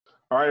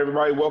All right,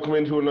 everybody, welcome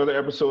into another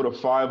episode of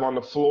Five on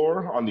the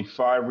Floor on the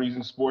Five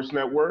Reasons Sports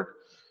Network.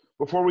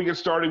 Before we get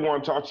started, we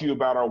want to talk to you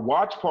about our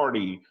watch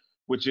party,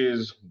 which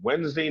is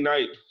Wednesday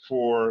night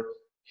for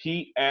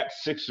Heat at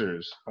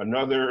Sixers.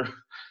 Another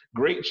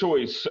great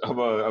choice of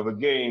a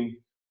game.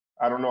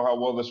 I don't know how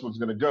well this one's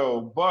going to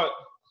go, but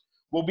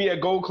we'll be at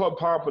Gold Club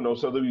Pompano,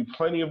 so there'll be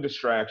plenty of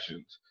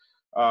distractions.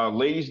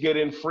 Ladies get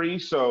in free,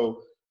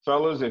 so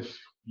fellas, if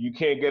you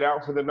can't get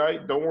out for the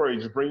night, don't worry.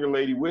 Just bring your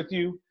lady with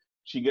you.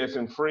 She gets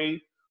in free.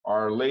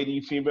 Our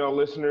lady female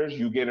listeners,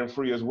 you get in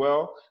free as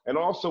well. And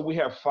also, we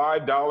have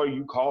 $5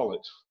 you call it.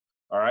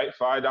 All right,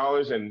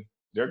 $5, and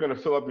they're going to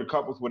fill up your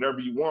cup with whatever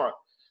you want.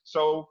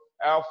 So,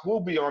 Alf, we'll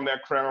be on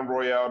that Crown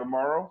Royale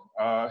tomorrow.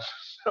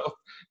 So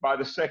by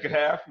the second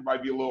half, it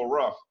might be a little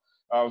rough.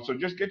 So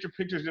just get your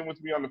pictures in with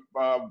me on the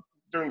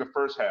during the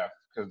first half,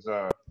 because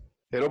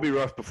it'll be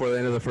rough before the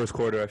end of the first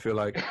quarter, I feel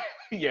like.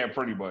 Yeah,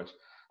 pretty much.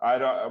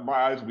 My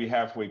eyes will be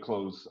halfway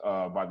closed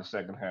by the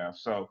second half.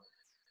 So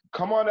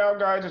come on out,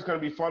 guys. It's going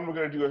to be fun. We're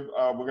going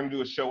to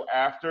do a show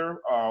after,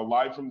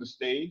 live from the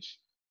stage.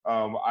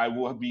 I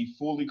will be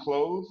fully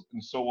clothed,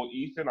 and so will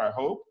Ethan, I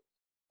hope.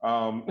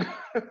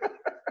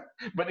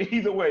 But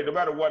either way, no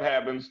matter what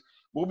happens,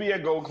 we'll be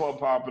at Gold Club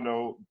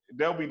Pompano.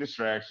 There'll be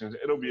distractions.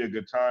 It'll be a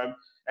good time.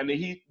 And the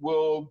Heat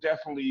will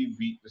definitely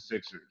beat the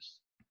Sixers,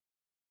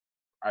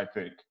 I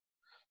think.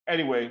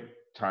 Anyway,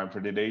 time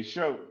for today's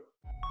show.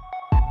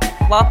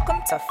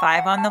 Welcome to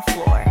Five on the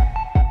Floor,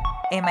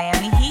 a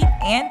Miami Heat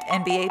and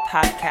NBA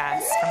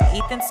podcast from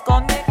Ethan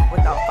Skolnick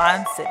with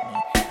Alphonse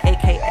Sidney,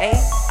 a.k.a.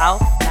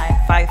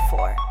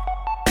 Alf954.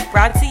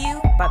 Brought to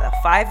you by the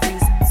Five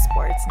Reasons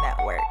Sports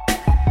Network.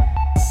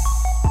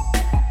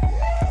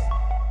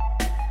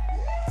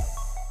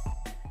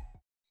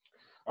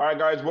 All right,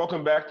 guys,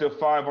 welcome back to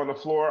Five on the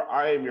Floor.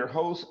 I am your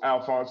host,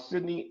 Alphonse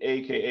Sidney,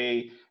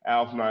 a.k.a.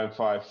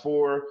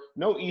 Alf954.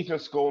 No Ethan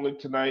Skolnick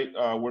tonight.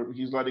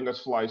 He's letting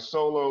us fly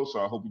solo, so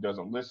I hope he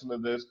doesn't listen to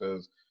this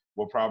because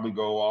we'll probably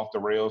go off the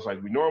rails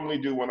like we normally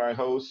do when I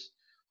host.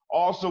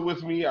 Also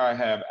with me, I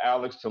have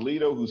Alex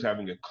Toledo, who's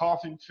having a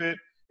coughing fit,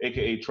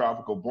 a.k.a.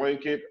 Tropical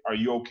Blanket. Are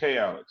you okay,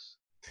 Alex?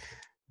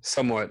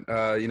 Somewhat.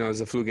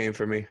 It's a flu game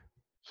for me.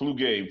 Flu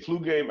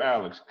game,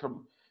 Alex,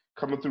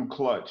 coming through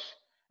clutch.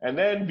 And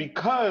then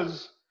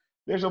because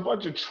there's a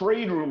bunch of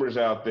trade rumors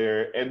out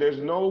there, and there's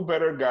no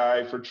better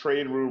guy for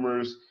trade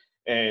rumors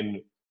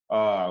and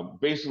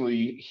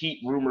basically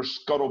Heat rumor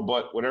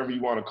scuttlebutt, whatever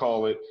you want to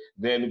call it,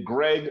 than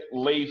Greg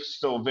Leif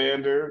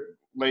Sylvander.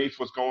 Leif,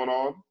 what's going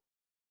on?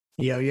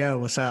 Yo,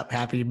 what's up?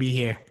 Happy to be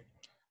here.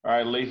 All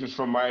right, Leif is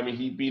from Miami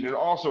Heat Beat and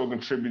also a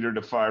contributor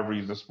to Five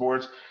Reasons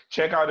Sports.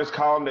 Check out his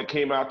column that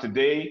came out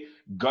today,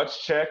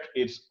 Guts Check.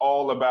 It's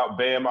all about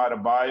Bam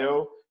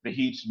Adebayo, the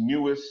Heat's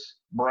newest,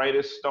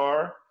 brightest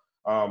star.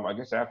 I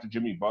guess after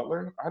Jimmy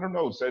Butler. I don't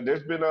know. So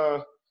there's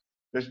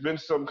been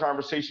some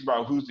conversation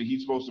about who's the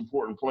Heat's most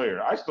important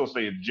player. I still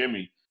say it's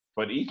Jimmy,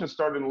 but Ethan's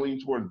starting to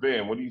lean towards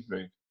Bam. What do you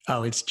think?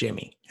 Oh, it's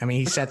Jimmy. I mean,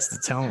 he sets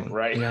the tone.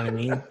 Right. You know what I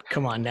mean?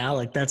 Come on now.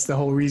 Like, that's the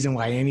whole reason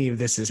why any of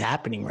this is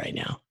happening right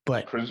now.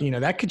 But,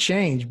 that could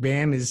change.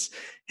 Bam his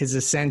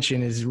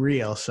ascension is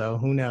real. So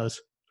who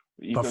knows?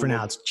 But for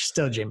now, it's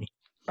still Jimmy.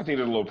 I think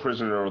there's a little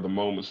prisoner of the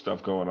moment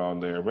stuff going on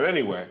there. But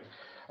anyway.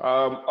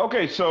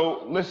 Okay,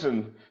 so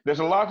listen, there's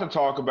a lot to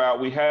talk about.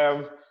 We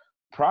have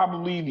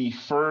probably the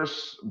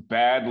first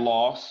bad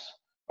loss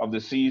of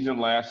the season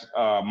last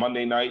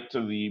Monday night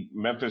to the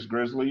Memphis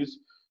Grizzlies,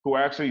 who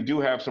actually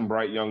do have some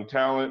bright young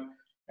talent.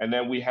 And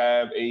then we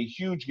have a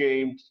huge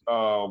game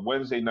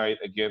Wednesday night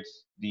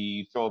against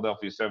the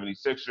Philadelphia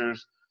 76ers,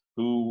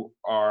 who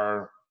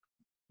are,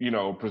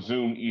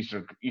 presumed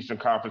Eastern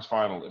Conference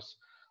finalists.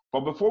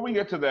 But before we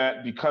get to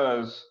that,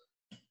 because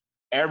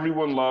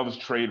everyone loves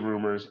trade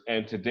rumors,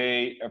 and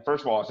today,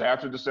 first of all, it's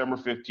after December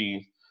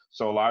 15th,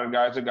 so a lot of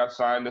guys that got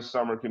signed this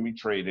summer can be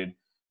traded.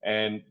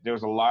 And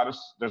there's a lot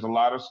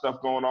of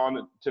stuff going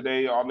on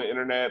today on the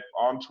internet,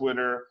 on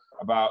Twitter,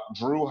 about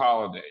Jrue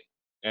Holiday.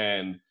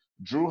 And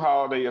Jrue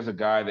Holiday is a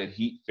guy that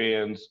Heat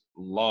fans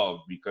love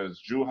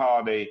because Jrue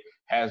Holiday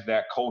has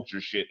that culture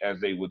shit, as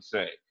they would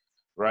say,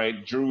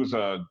 right? Drew's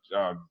a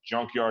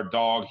junkyard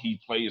dog. He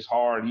plays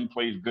hard. He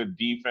plays good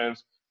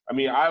defense. I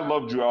mean, I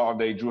love Jrue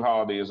Holiday. Jrue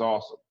Holiday is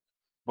awesome.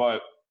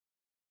 But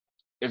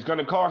it's going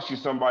to cost you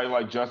somebody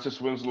like Justice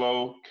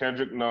Winslow,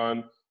 Kendrick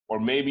Nunn, or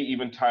maybe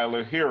even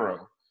Tyler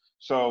Hero.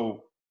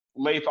 So,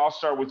 Leif, I'll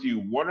start with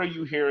you. What are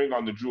you hearing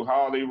on the Jrue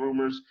Holiday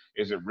rumors?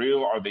 Is it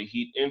real? Are the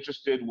Heat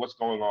interested? What's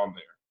going on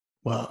there?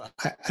 Well,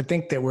 I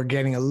think that we're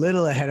getting a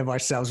little ahead of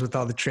ourselves with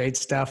all the trade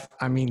stuff.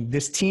 I mean,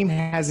 this team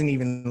hasn't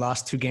even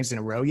lost 2 games in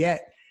a row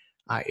yet.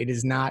 It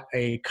is not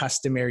a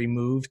customary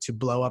move to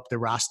blow up the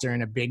roster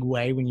in a big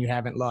way when you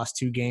haven't lost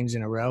 2 games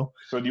in a row.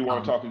 So do you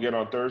want to talk again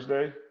on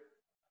Thursday?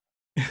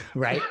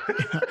 Right.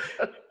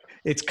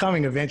 It's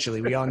coming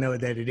eventually. We all know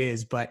that it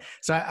is. But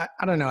so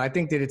I don't know. I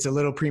think that it's a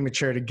little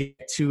premature to get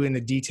too in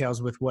the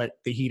details with what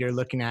the Heat are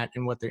looking at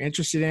and what they're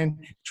interested in.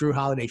 Jrue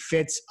Holiday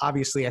fits.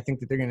 Obviously, I think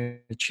that they're going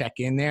to check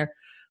in there.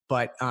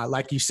 But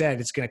like you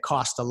said, it's going to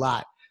cost a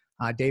lot.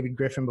 David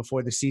Griffin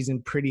before the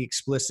season pretty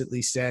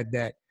explicitly said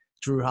that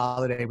Jrue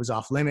Holiday was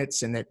off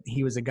limits and that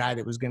he was a guy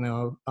that was going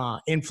to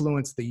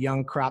influence the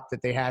young crop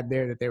that they had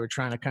there that they were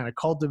trying to kind of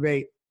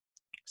cultivate.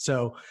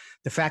 So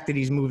the fact that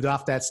he's moved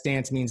off that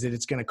stance means that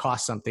it's going to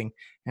cost something.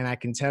 And I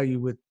can tell you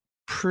with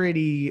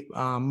pretty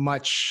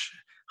much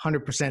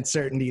 100%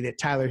 certainty that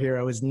Tyler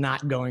Hero is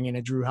not going in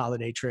a Jrue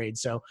Holiday trade.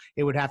 So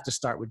it would have to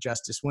start with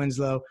Justice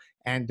Winslow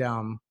and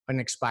an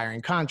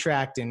expiring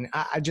contract. And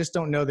I just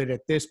don't know that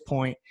at this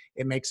point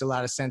it makes a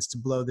lot of sense to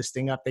blow this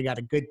thing up. They got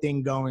a good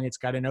thing going. It's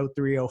got an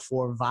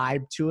 03-04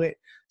 vibe to it.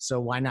 So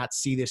why not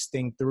see this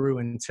thing through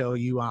until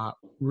you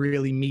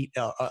really meet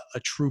a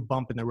true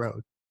bump in the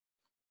road?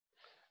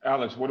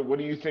 Alex, what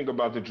do you think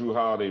about the Jrue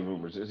Holiday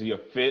rumors? Is he a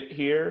fit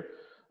here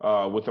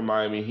with the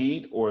Miami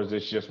Heat, or is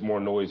this just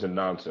more noise and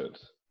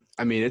nonsense?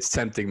 I mean, it's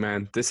tempting,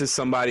 man. This is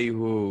somebody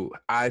who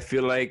I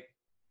feel like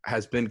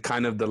has been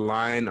kind of the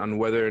line on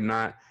whether or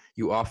not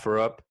you offer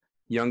up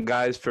young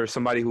guys for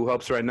somebody who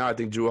helps right now. I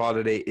think Jrue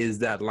Holiday is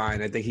that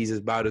line. I think he's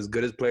about as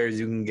good as players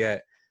you can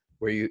get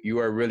where you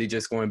are really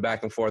just going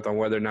back and forth on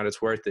whether or not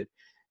it's worth it.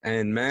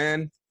 And,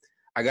 man,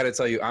 I got to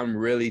tell you, I'm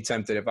really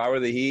tempted. If I were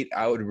the Heat,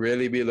 I would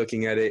really be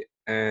looking at it.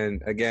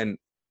 And, again,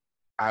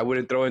 I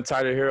wouldn't throw in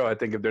Tyler Hero. I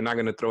think if they're not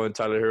going to throw in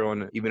Tyler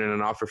Hero even in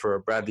an offer for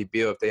a Bradley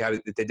Beal, if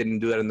they didn't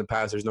do that in the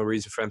past, there's no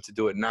reason for them to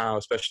do it now,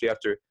 especially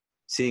after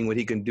seeing what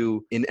he can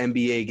do in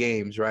NBA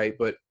games, right?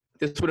 But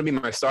this wouldn't be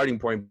my starting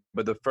point.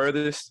 But the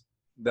furthest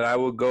that I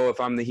will go if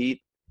I'm the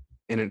Heat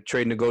in a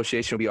trade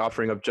negotiation will be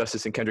offering up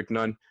Justice and Kendrick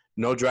Nunn.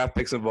 No draft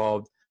picks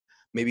involved.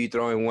 Maybe you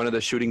throw in one of the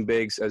shooting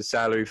bigs as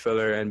salary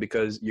filler, and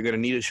because you're going to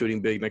need a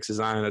shooting big next to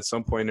Zion at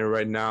some point there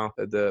right now.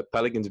 The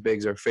Pelicans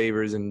bigs are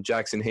Favors and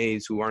Jackson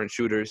Hayes, who aren't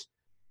shooters.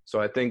 So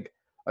I think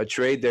a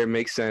trade there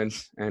makes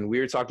sense. And we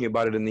were talking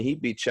about it in the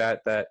Heat Beat chat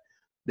that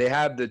they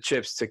have the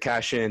chips to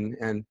cash in.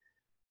 And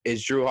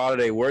is Jrue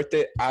Holiday worth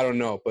it? I don't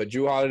know. But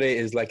Jrue Holiday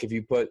is like if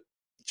you put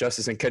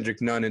Justice and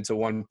Kendrick Nunn into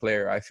one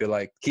player, I feel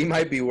like he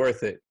might be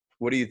worth it.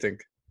 What do you think?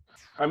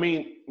 I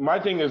mean, my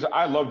thing is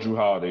I love Jrue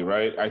Holiday,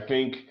 right? I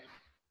think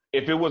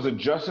if it was a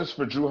Justice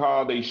for Jrue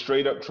Holiday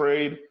straight up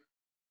trade,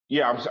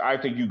 yeah, I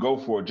think you go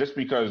for it just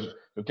because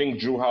the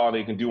things Jrue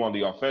Holiday can do on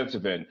the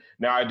offensive end.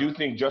 Now, I do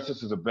think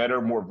Justice is a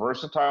better, more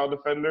versatile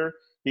defender.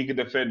 He can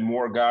defend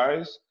more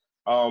guys.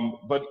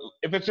 But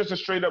if it's just a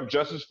straight up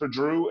Justice for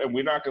Jrue and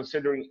we're not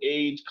considering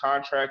age,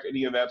 contract,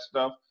 any of that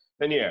stuff,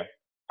 then yeah,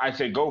 I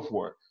say go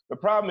for it. The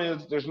problem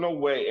is there's no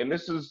way, and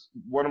this is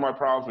one of my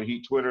problems with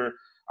Heat Twitter.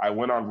 I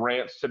went on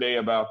rants today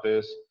about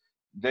this.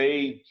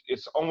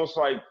 It's almost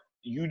like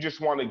you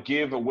just want to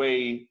give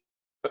away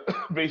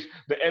the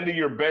end of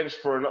your bench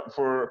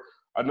for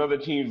another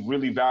team's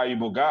really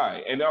valuable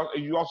guy. And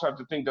you also have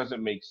to think, does it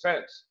make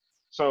sense?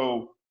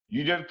 So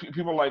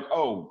people are like,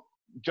 oh,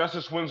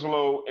 Justice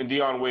Winslow and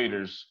Dion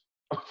Waiters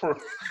for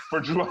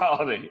Jrue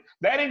Holiday.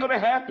 That ain't going to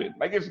happen.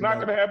 Like, it's not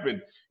going to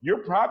happen. They're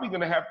probably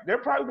going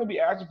to be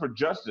asking for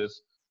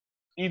Justice,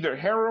 either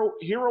Hero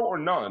or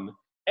none,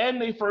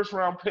 and a first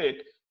round pick,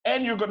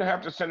 and you're going to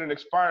have to send an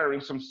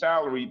expiring some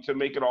salary to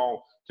make it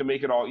all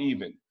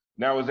even.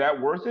 Now, is that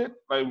worth it?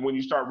 Like, when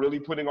you start really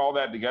putting all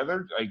that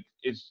together, like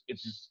it's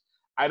just,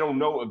 I don't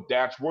know if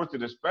that's worth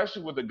it,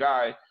 especially with a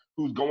guy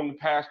who's going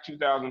past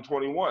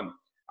 2021.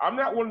 I'm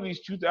not one of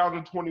these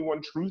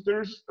 2021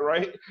 truthers,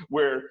 right,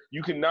 where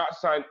you cannot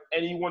sign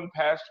anyone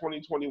past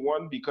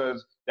 2021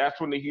 because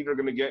that's when the Heat are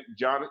going to get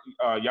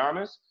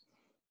Giannis.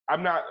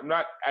 I'm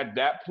not at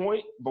that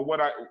point, but what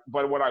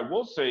I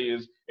will say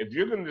is if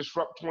you're going to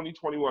disrupt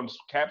 2021's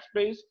cap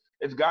space,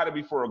 it's got to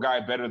be for a guy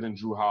better than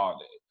Jrue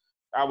Holiday.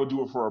 I would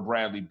do it for a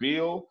Bradley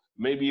Beal,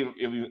 maybe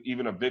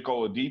even a Vic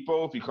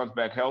Oladipo if he comes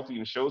back healthy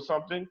and shows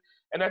something.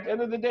 And at the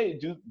end of the day,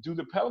 do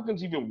the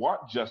Pelicans even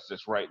want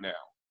Justice right now?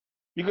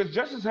 Because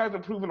Justice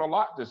hasn't proven a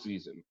lot this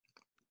season.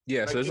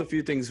 Yeah, so there's a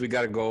few things we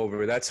got to go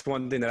over. That's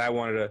one thing that I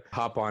wanted to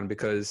hop on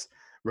because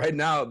right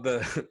now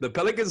the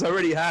Pelicans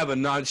already have a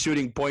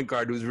non-shooting point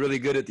guard who's really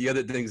good at the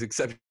other things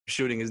except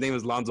shooting. His name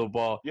is Lonzo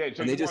Ball,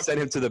 and they just sent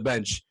him to the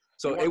bench.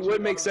 So it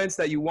would make sense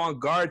that you want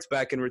guards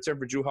back in return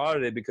for Jrue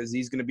Holiday because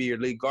he's going to be your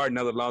lead guard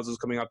now that Lonzo's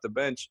coming off the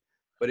bench.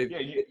 But if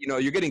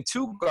you're getting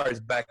two guards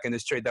back in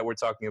this trade that we're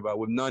talking about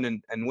with Nunn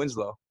and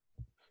Winslow.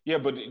 Yeah,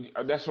 but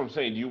that's what I'm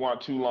saying. You want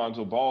two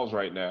Lonzo Balls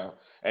right now.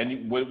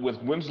 And with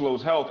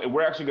Winslow's health, and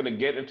we're actually going to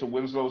get into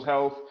Winslow's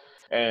health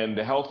and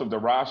the health of the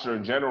roster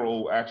in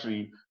general,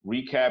 actually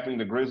recapping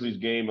the Grizzlies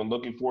game and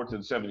looking forward to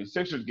the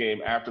 76ers game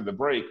after the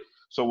break.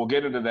 So we'll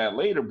get into that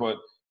later. But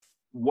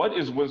what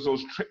is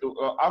Winslow's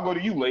I'll go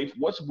to you, Leif.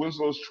 What's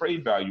Winslow's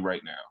trade value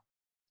right now?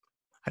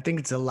 I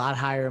think it's a lot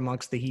higher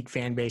amongst the Heat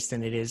fan base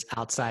than it is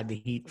outside the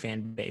Heat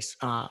fan base.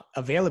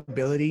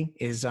 Availability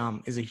is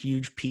a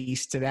huge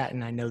piece to that,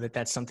 and I know that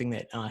that's something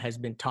that has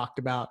been talked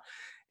about.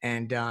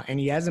 And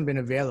he hasn't been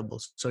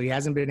available, so he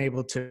hasn't been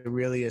able to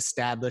really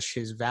establish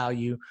his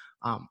value.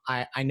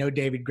 I know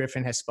David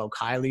Griffin has spoke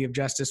highly of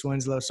Justice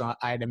Winslow, so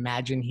I'd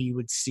imagine he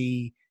would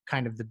see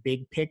kind of the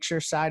big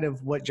picture side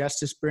of what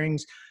Justice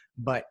brings.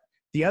 But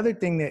the other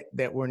thing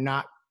that we're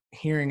not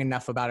hearing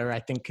enough about or I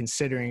think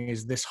considering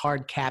is this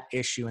hard cap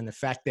issue and the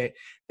fact that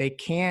they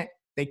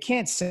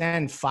can't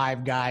send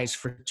 5 guys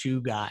for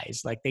 2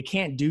 guys. Like they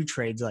can't do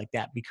trades like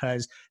that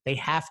because they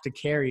have to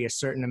carry a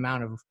certain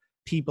amount of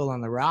people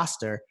on the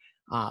roster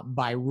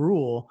by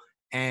rule.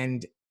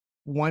 And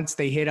once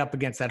they hit up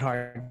against that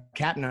hard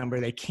cap number,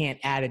 they can't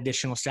add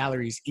additional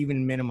salaries,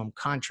 even minimum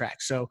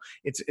contracts. So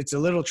it's a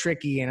little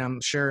tricky, and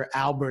I'm sure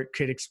Albert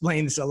could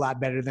explain this a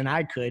lot better than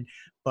I could.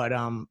 But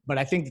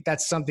I think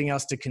that's something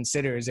else to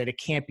consider, is that it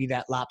can't be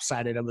that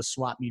lopsided of a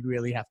swap. You'd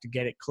really have to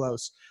get it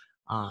close.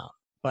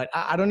 But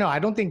I don't know. I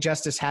don't think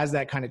Justice has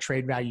that kind of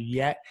trade value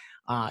yet.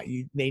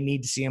 They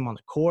need to see him on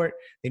the court.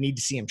 They need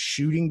to see him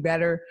shooting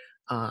better.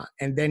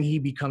 And then he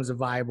becomes a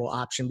viable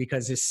option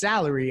because his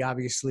salary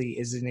obviously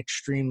is an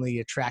extremely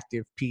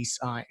attractive piece,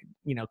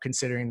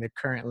 considering the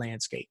current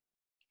landscape.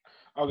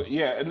 Okay,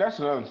 yeah, and that's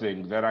another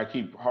thing that I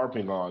keep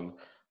harping on.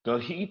 The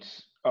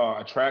Heat's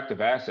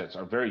attractive assets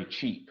are very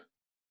cheap.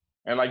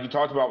 And like you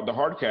talked about with the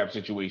hard cap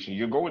situation,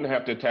 you're going to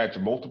have to attach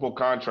multiple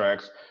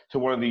contracts to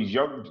one of these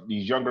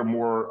younger,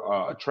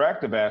 more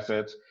attractive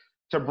assets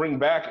to bring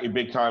back a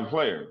big time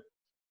player.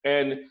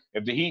 And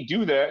if the Heat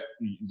do that,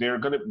 they're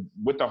going to,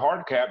 with the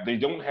hard cap, they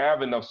don't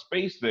have enough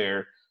space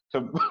there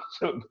to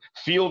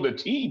field a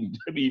team.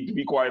 To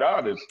be quite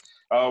honest,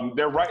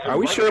 they're right. Are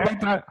we sure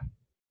about that?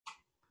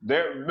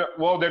 They're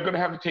going to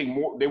have to take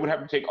more. They would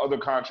have to take other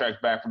contracts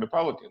back from the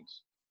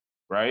Pelicans,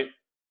 right?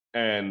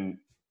 And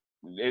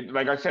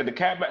like I said,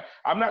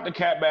 I'm not the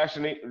cap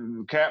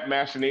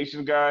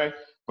machination guy,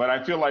 but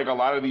I feel like a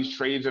lot of these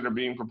trades that are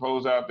being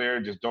proposed out there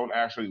just don't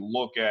actually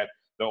look at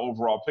the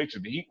overall picture.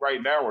 The Heat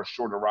right now are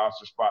short a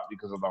roster spot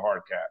because of the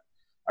hard cap.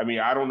 I mean,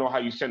 I don't know how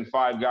you send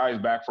 5 guys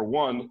back for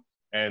 1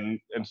 and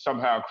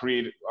somehow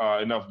create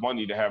enough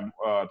money to have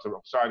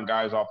to sign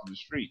guys off of the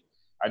street.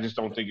 I just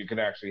don't think it could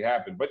actually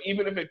happen. But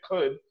even if it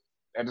could,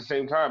 at the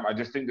same time, I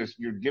just think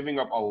you're giving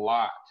up a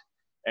lot,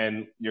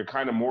 and you're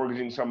kind of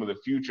mortgaging some of the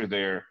future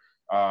there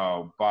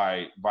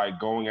by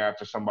going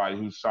after somebody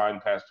who's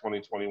signed past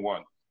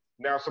 2021.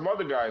 Now, some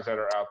other guys that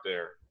are out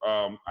there.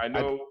 I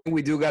know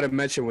we do got to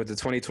mention with the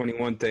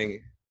 2021 thing,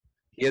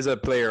 he has a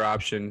player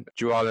option.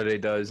 Jrue Holiday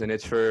does, and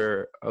it's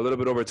for a little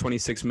bit over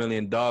 $26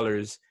 million,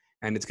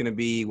 and it's going to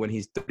be when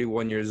he's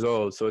 31 years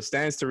old. So it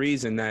stands to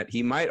reason that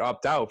he might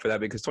opt out for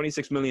that because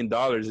 $26 million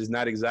is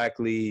not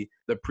exactly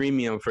the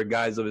premium for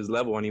guys of his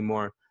level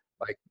anymore.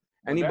 Like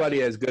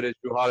anybody as good as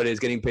Jrue Holiday is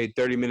getting paid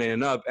 $30 million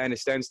and up, and it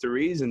stands to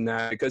reason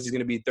that because he's going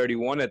to be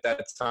 31 at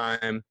that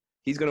time,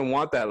 he's going to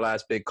want that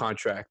last big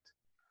contract.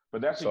 But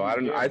that's so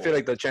I feel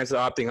like the chance of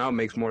opting out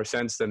makes more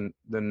sense than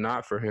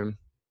not for him.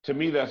 To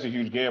me, that's a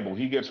huge gamble.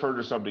 He gets hurt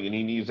or something, and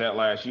he needs that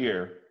last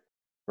year,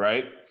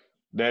 right?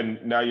 Then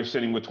now you're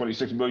sitting with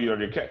 $26 million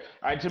on your cap.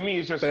 To me,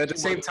 it's just. But at the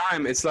same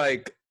time, it's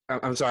like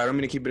I'm sorry, I don't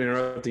mean to keep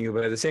interrupting you,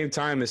 but at the same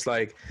time, it's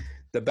like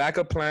the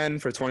backup plan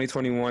for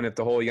 2021 if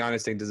the whole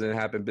Giannis thing doesn't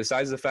happen.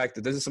 Besides the fact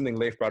that this is something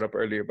Leif brought up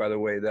earlier, by the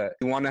way, that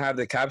you want to have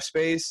the cap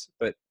space,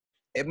 but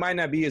it might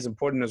not be as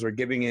important as we're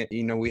giving it.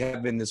 We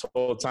have been this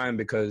whole time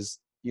because.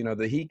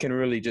 The Heat can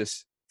really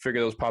just figure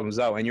those problems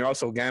out. And you're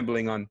also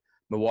gambling on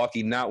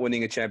Milwaukee not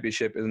winning a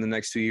championship in the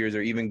next 2 years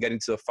or even getting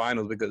to the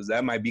finals because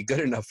that might be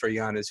good enough for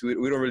Giannis. We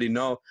don't really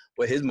know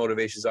what his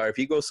motivations are. If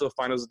he goes to the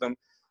finals with them,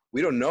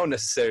 we don't know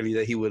necessarily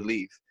that he would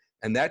leave.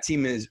 And that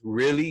team is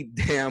really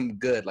damn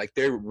good. Like,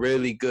 they're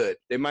really good.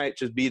 They might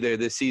just be there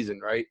this season,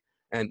 right?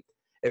 And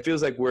it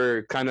feels like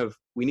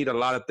we need a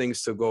lot of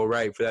things to go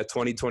right for that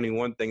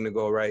 2021 thing to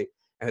go right.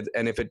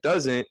 And if it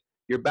doesn't,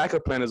 your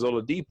backup plan is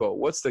Oladipo.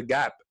 What's the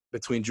gap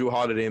between Jrue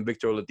Holiday and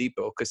Victor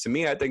Oladipo? Because to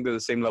me, I think they're the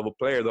same level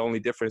player. The only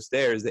difference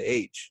there is the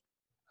age.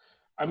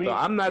 I mean, so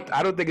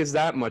I don't think it's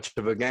that much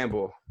of a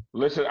gamble.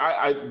 Listen,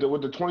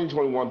 with the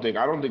 2021 thing,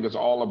 I don't think it's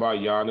all about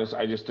Giannis.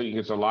 I just think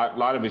it's a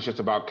lot of it's just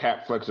about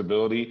cap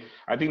flexibility.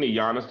 I think the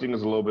Giannis thing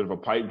is a little bit of a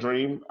pipe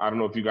dream. I don't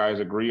know if you guys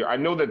agree. I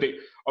know that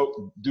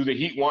do the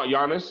Heat want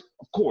Giannis?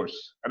 Of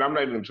course. And I'm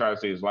not even going to try to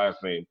say his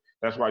last name.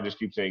 That's why I just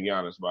keep saying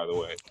Giannis, by the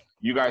way.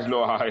 You guys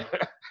know how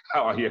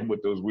I am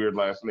with those weird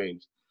last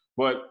names.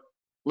 But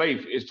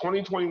Leif, is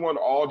 2021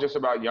 all just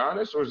about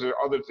Giannis, or is there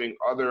other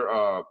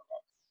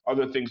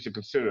things to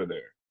consider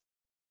there?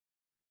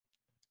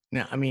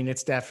 No, I mean,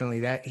 it's definitely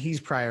that he's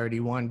priority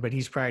one, but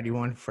he's priority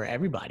one for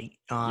everybody.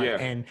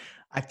 And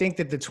I think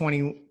that the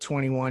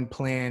 2021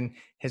 plan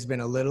has been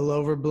a little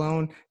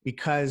overblown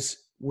because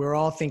we're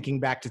all thinking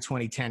back to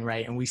 2010,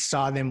 right? And we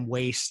saw them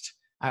waste.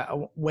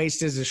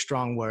 Waste is a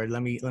strong word.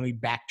 Let me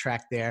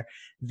backtrack there.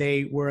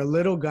 They were a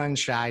little gun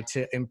shy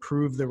to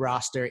improve the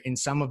roster in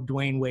some of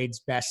Dwayne Wade's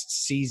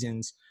best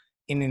seasons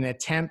in an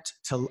attempt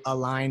to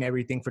align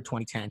everything for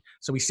 2010.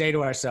 So we say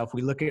to ourselves,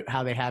 we look at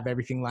how they have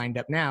everything lined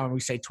up now, and we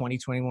say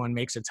 2021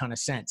 makes a ton of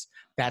sense.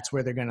 That's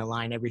where they're going to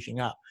line everything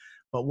up.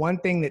 But one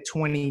thing that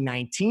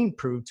 2019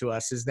 proved to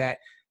us is that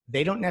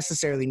they don't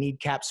necessarily need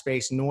cap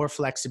space nor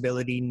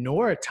flexibility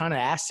nor a ton of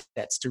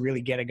assets to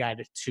really get a guy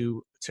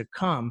to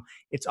come.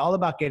 It's all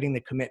about getting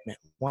the commitment.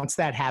 Once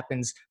that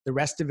happens, the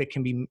rest of it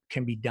can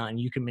be done.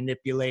 You can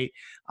manipulate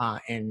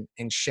and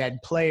shed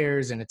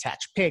players and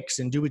attach picks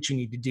and do what you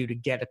need to do to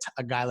get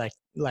a guy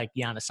like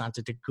Giannis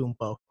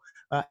Antetokounmpo.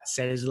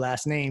 Said his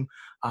last name.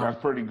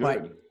 That's pretty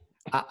good.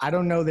 But I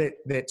don't know that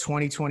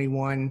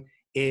 2021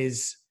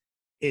 is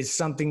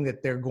something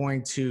that they're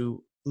going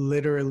to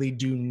literally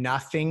do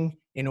nothing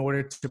in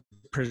order to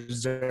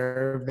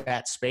preserve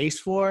that space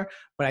for.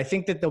 But I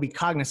think that they'll be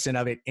cognizant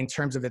of it in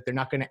terms of that they're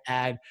not going to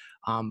add.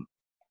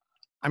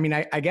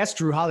 I guess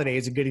Jrue Holiday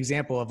is a good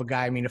example of a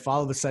guy. I mean, if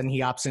all of a sudden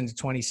he opts into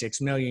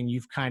 $26 million,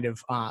 you've kind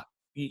of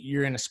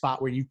you're in a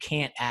spot where you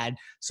can't add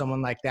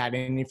someone like that.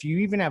 And if you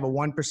even have a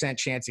 1%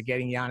 chance of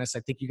getting Giannis,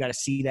 I think you got to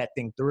see that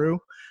thing through.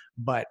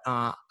 But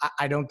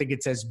I don't think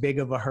it's as big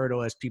of a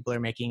hurdle as people are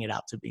making it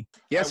out to be.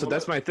 Yeah, so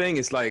that's my thing.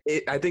 It's like,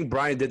 I think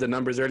Brian did the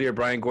numbers earlier,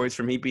 Brian Goins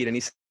from Heatbeat, and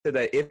he said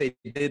that if they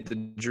did the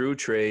Jrue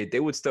trade, they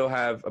would still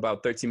have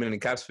about 13 million in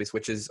cap space,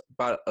 which is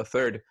about a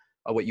third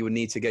of what you would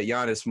need to get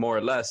Giannis, more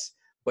or less.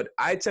 But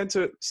I tend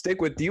to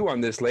stick with you on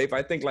this, Leif.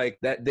 I think like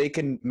that they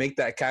can make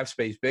that cap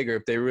space bigger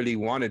if they really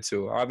wanted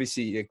to.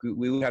 Obviously,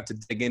 we would have to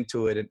dig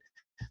into it, and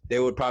they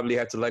would probably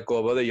have to let go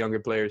of other younger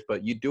players.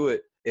 But you do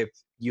it if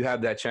you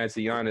have that chance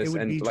of Giannis.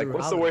 And like,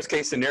 what's the worst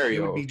case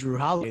scenario? It would be Jrue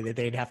Holiday that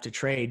they'd have to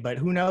trade. But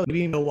who knows?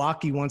 Maybe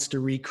Milwaukee wants to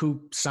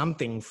recoup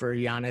something for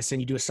Giannis,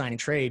 and you do a sign and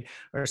trade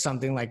or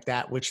something like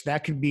that, which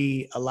that could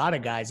be a lot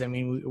of guys. I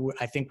mean,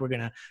 I think we're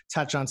going to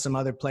touch on some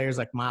other players,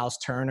 like Miles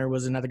Turner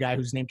was another guy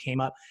whose name came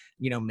up.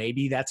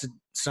 Maybe that's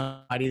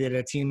somebody that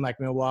a team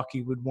like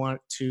Milwaukee would want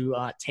to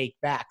take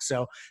back.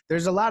 So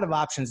there's a lot of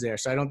options there.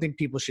 So I don't think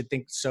people should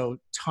think so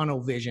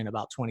tunnel vision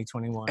about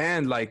 2021.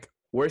 And like,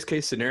 worst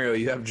case scenario,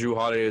 you have Jrue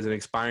Holiday as an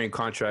expiring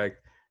contract.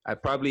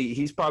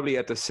 He's probably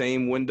at the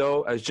same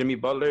window as Jimmy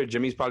Butler.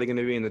 Jimmy's probably going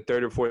to be in the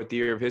third or fourth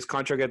year of his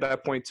contract at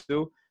that point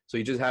too. So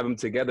you just have them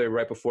together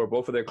right before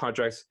both of their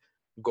contracts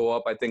go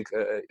up, I think,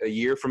 a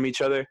year from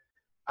each other.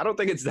 I don't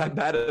think it's that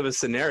bad of a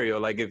scenario.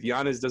 Like if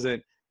Giannis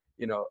doesn't,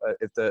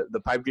 if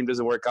the pipe dream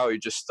doesn't work out, you're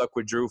just stuck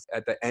with Jrue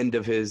at the end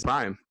of his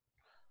prime.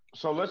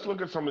 So let's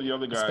look at some of the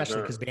other guys.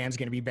 Especially because Bam's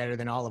going to be better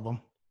than all of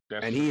them.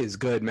 And he is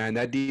good, man.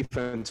 That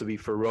defense will be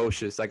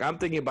ferocious. Like I'm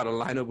thinking about a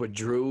lineup with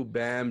Jrue,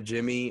 Bam,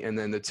 Jimmy, and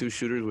then the two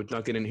shooters with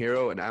Duncan and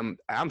Hero, and I'm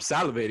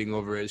salivating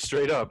over it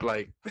straight up.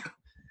 Like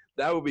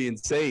that would be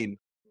insane.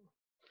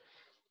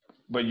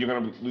 But you're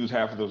gonna lose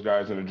half of those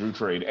guys in a Jrue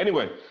trade.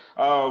 Anyway,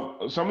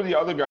 some of the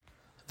other guys.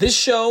 This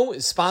show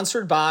is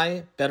sponsored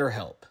by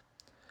BetterHelp.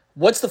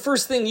 What's the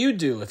first thing you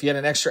do if you had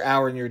an extra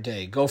hour in your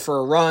day? Go for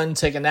a run,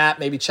 take a nap,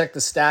 maybe check the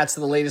stats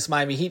of the latest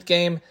Miami Heat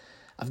game?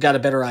 I've got a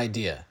better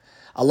idea.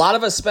 A lot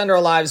of us spend our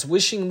lives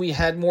wishing we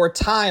had more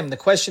time. The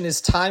question is,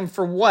 time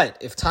for what?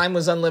 If time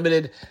was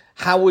unlimited,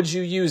 how would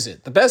you use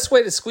it? The best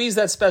way to squeeze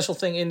that special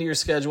thing into your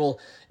schedule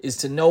is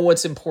to know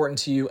what's important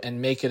to you and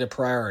make it a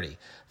priority.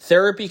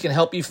 Therapy can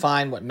help you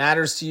find what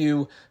matters to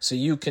you so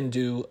you can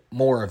do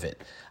more of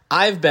it.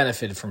 I've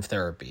benefited from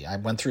therapy. I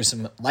went through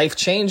some life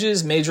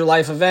changes, major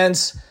life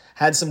events,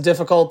 had some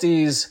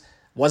difficulties,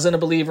 wasn't a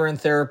believer in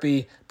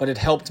therapy, but it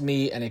helped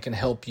me and it can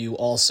help you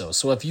also.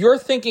 So if you're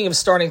thinking of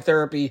starting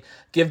therapy,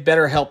 give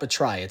BetterHelp a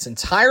try. It's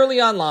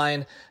entirely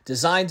online,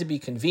 designed to be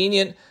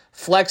convenient,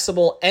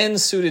 flexible, and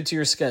suited to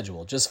your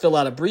schedule. Just fill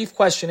out a brief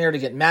questionnaire to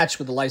get matched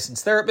with a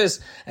licensed therapist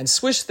and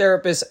switch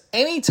therapists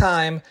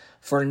anytime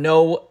for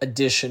no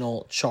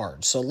additional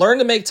charge. So learn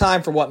to make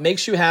time for what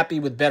makes you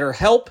happy with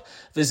BetterHelp.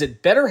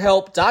 Visit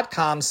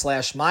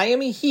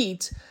BetterHelp.com/Miami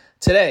Heat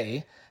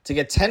today to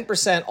get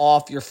 10%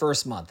 off your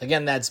first month.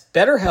 Again, that's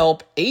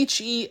BetterHelp,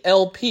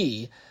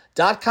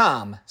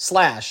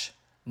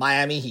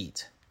 HELP.com/Miami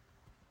Heat.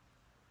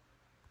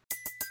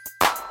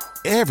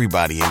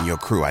 Everybody in your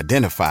crew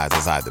identifies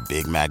as either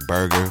Big Mac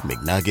Burger,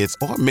 McNuggets,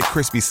 or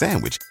McCrispy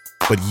Sandwich.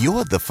 But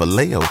you're the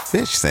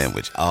Filet-O-Fish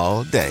Sandwich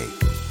all day.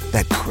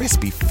 That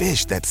crispy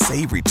fish, that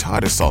savory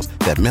tartar sauce,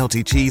 that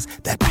melty cheese,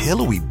 that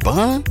pillowy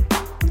bun.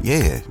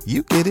 Yeah,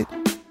 you get it.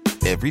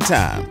 Every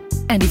time.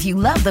 And if you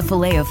love the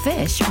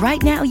Filet-O-Fish,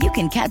 right now you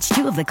can catch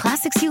two of the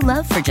classics you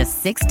love for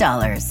just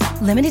 $6.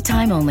 Limited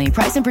time only.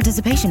 Price and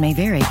participation may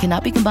vary.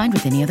 Cannot be combined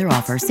with any other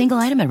offer. Single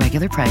item at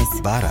regular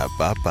price.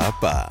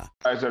 Ba-da-ba-ba-ba.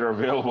 Guys that are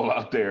available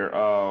out there.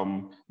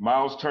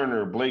 Miles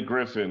Turner, Blake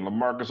Griffin,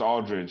 LaMarcus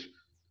Aldridge.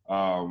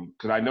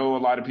 Because I know a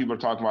lot of people are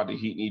talking about the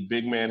Heat need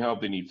big man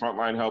help. They need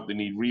frontline help. They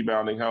need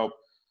rebounding help.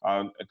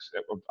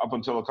 Up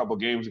until a couple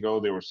games ago,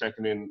 they were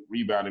second in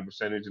rebounding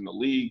percentage in the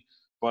league.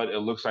 But it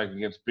looks like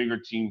against bigger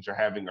teams, they're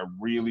having a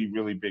really,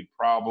 really big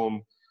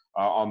problem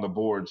on the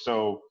board.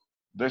 So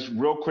let's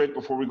real quick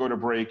before we go to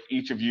break,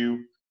 each of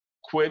you,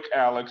 quick,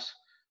 Alex,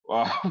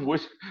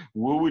 what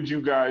would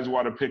you guys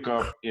want to pick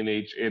up in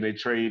a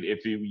trade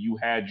if you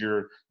had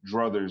your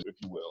druthers, if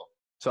you will?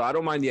 So I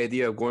don't mind the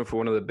idea of going for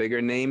one of the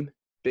bigger name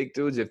big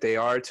dudes if they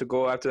are to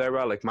go after that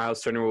route. Like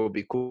Miles Turner would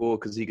be cool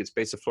because he could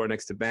space the floor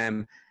next to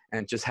Bam,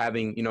 and just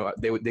having,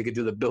 they could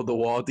do the build the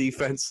wall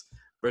defense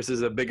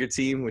versus a bigger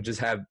team would just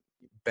have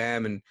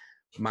Bam and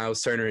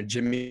Miles Turner and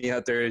Jimmy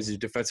out there as your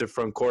defensive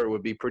front court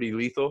would be pretty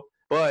lethal.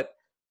 But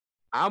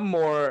I'm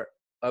more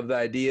of the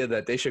idea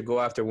that they should go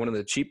after one of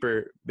the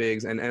cheaper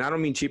bigs. And I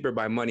don't mean cheaper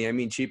by money. I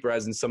mean cheaper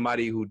as in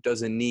somebody who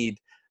doesn't need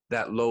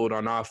that load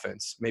on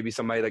offense. Maybe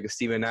somebody like a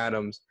Steven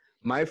Adams.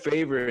 My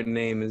favorite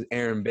name is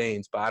Aaron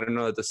Baines, but I don't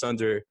know that the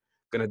Suns are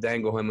going to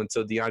dangle him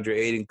until DeAndre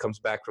Ayton comes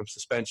back from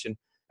suspension.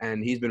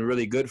 And he's been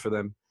really good for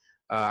them.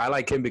 I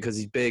like him because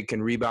he's big,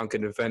 can rebound,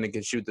 can defend, and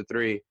can shoot the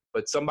three.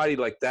 But somebody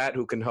like that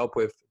who can help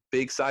with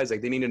big size,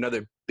 like they need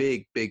another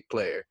big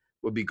player,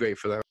 would be great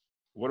for them.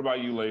 What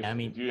about you, Leif? I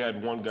mean, if you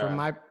had one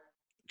guy.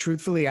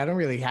 Truthfully, I don't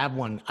really have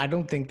one. I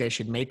don't think they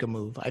should make a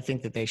move. I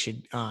think that they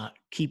should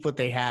keep what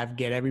they have,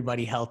 get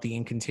everybody healthy,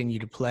 and continue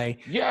to play.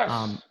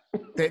 Yes.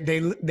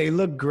 They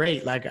look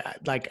great. Like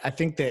I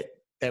think that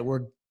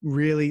we're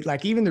really,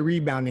 like, even the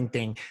rebounding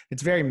thing,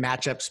 it's very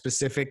matchup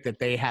specific that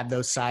they have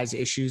those size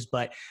issues.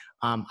 But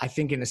I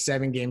think in a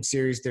 7-game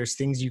series, there's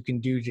things you can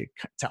do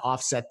to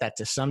offset that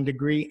to some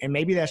degree. And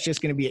maybe that's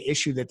just going to be an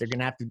issue that they're going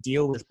to have to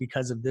deal with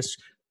because of this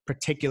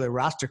particular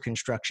roster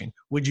construction.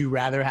 Would you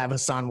rather have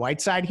Hassan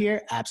Whiteside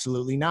here?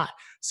 Absolutely not.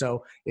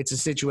 So it's a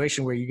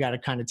situation where you got to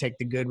kind of take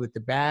the good with the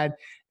bad.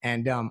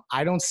 And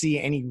I don't see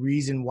any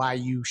reason why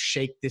you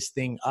shake this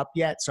thing up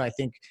yet. So I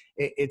think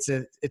it's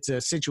a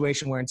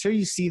situation where until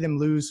you see them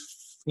lose,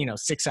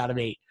 6 out of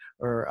 8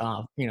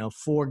 or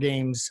 4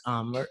 games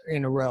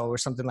in a row or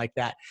something like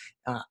that,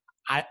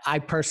 I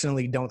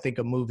personally don't think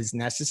a move is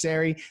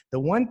necessary. The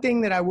one thing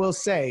that I will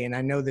say, and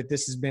I know that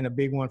this has been a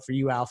big one for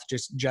you, Alf,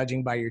 just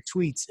judging by your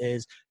tweets,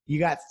 is you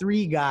got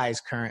 3 guys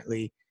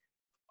currently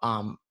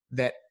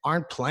that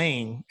aren't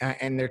playing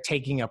and they're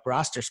taking up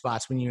roster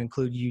spots when you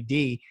include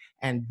UD,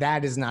 and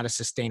that is not a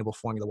sustainable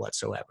formula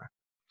whatsoever.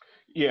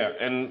 Yeah,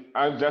 and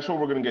that's what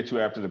we're going to get to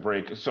after the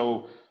break.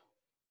 So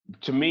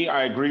to me,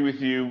 I agree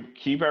with you.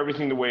 Keep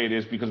everything the way it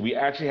is because we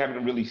actually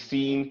haven't really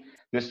seen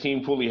this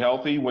team fully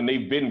healthy. When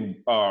they've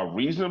been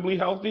reasonably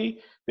healthy,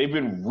 they've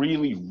been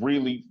really,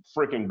 really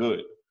freaking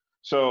good.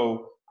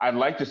 So I'd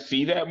like to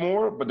see that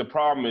more, but the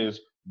problem is,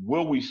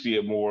 will we see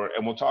it more?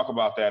 And we'll talk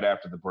about that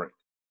after the break.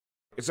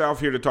 It's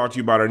Alf here to talk to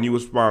you about our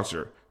newest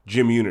sponsor,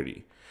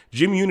 Gymmunity.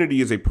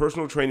 Gymmunity is a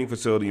personal training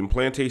facility in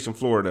Plantation,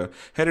 Florida,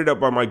 headed up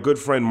by my good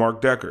friend Mark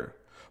Decker.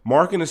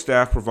 Mark and his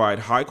staff provide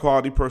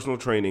high-quality personal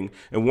training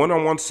and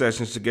one-on-one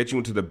sessions to get you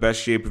into the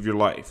best shape of your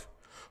life.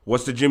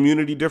 What's the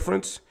Gymmunity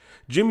difference?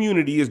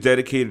 Gymmunity is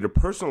dedicated to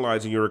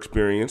personalizing your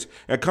experience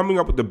and coming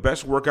up with the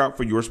best workout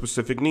for your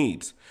specific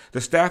needs.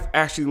 The staff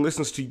actually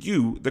listens to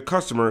you, the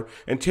customer,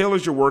 and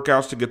tailors your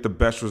workouts to get the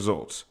best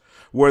results.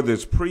 Whether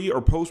it's pre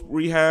or post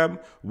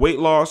rehab, weight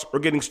loss, or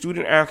getting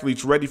student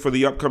athletes ready for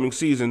the upcoming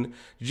season,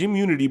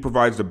 Gymmunity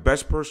provides the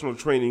best personal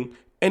training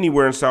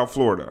anywhere in South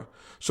Florida.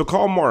 So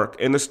call Mark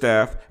and the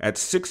staff at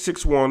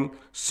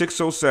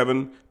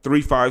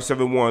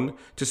 661-607-3571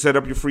 to set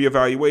up your free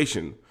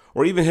evaluation,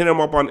 or even hit them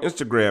up on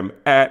Instagram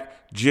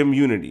at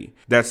Gymmunity.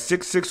 That's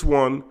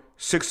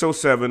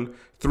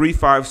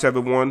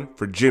 661-607-3571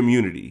 for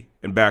Gymmunity.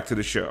 And back to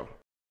the show.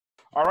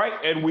 All right,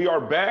 and we are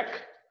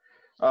back.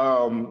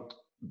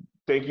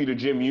 Thank you to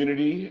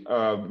Gymmunity.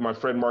 My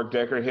friend Mark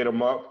Decker hit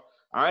him up.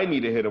 I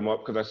need to hit him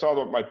up because I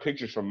saw my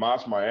pictures from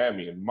Moss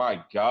Miami, and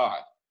my God,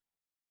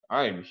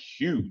 I am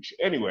huge.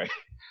 Anyway,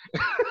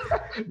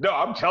 no,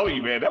 I'm telling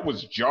you, man, that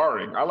was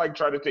jarring. I like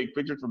trying to take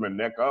pictures from the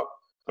neck up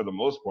for the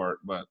most part,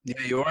 but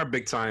yeah, you are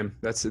big time.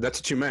 That's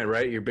what you meant,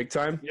 right? You're big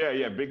time.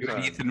 Yeah, big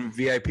time. Ethan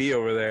VIP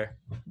over there.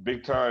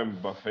 Big time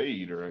buffet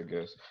eater, I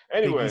guess.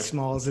 Anyway, Biggie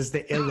Smalls is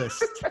the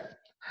illest.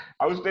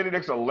 I was standing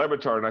next to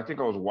Levitar, and I think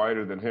I was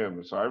wider than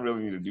him, so I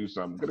really need to do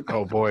something.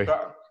 Oh boy.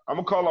 I'm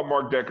gonna call up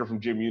Mark Decker from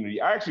Gymmunity.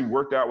 I actually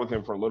worked out with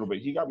him for a little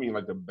bit. He got me in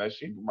like the best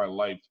shape of my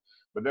life,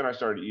 but then I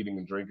started eating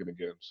and drinking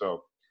again,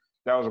 so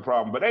that was a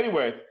problem. But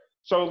anyway,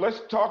 so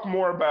let's talk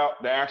more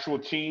about the actual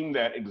team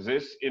that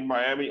exists in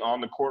Miami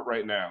on the court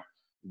right now.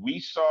 We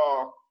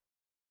saw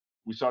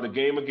the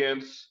game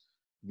against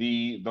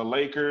the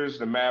Lakers,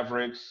 the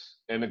Mavericks,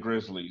 and the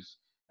Grizzlies,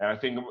 and I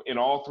think in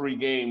all 3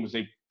 games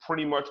they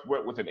pretty much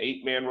went with an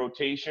 8-man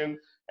rotation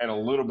and a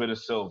little bit of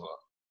Silva.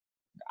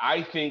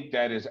 I think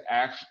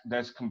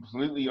that's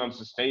completely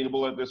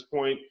unsustainable at this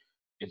point.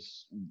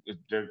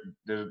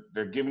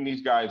 They're giving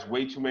these guys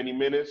way too many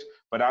minutes,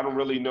 but I don't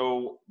really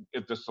know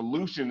if the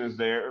solution is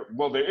there.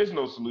 Well, there is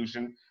no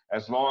solution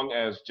as long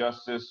as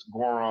Justice,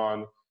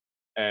 Goran,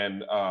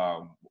 and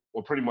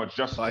pretty much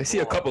Justice. I see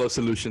a couple of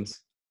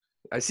solutions.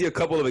 I see a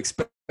couple of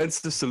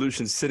expensive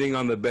solutions sitting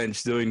on the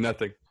bench doing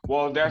nothing.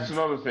 Well, that's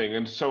another thing.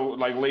 And so,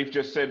 like Leif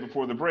just said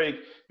before the break,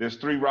 there's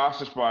 3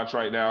 roster spots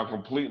right now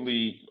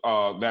completely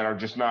that are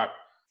just not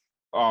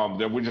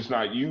that we're just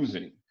not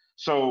using.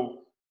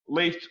 So,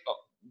 Leif,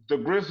 the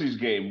Grizzlies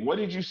game, what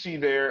did you see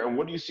there, and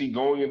what do you see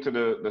going into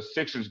the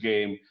Sixers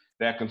game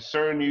that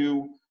concern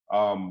you,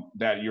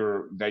 that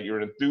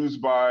you're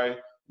enthused by?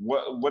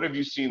 What have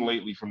you seen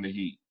lately from the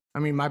Heat? I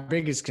mean, my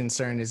biggest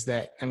concern is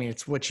that,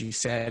 it's what you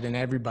said, and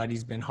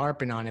everybody's been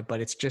harping on it, but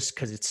it's just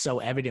because it's so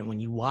evident when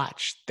you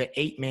watch. The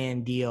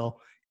 8-man deal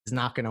is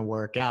not going to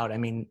work out. I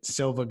mean,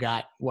 Silva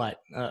got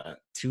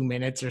 2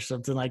 minutes or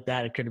something like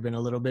that. It could have been a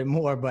little bit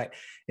more, but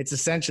it's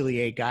essentially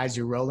 8 guys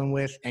you're rolling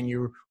with, and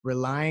you're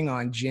relying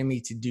on Jimmy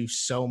to do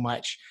so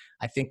much.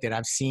 I think that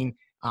I've seen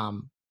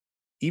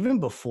even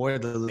before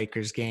the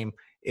Lakers game,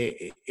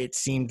 it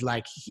seemed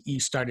like you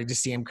started to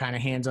see him kind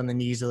of hands on the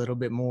knees a little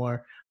bit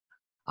more.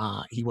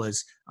 He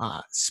was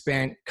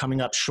spent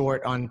coming up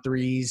short on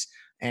threes.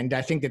 And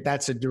I think that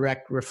that's a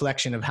direct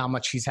reflection of how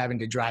much he's having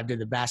to drive to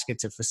the basket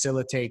to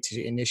facilitate,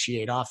 to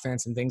initiate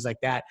offense and things like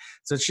that.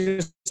 So it's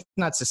just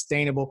not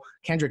sustainable.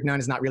 Kendrick Nunn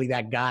is not really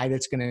that guy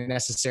that's going to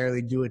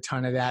necessarily do a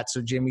ton of that.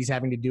 So Jimmy's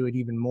having to do it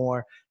even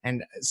more.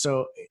 And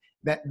so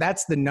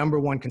that's the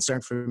number one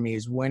concern for me,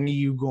 is when are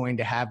you going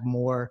to have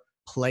more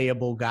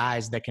playable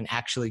guys that can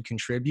actually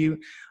contribute?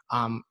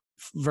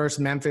 Versus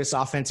Memphis,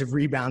 offensive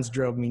rebounds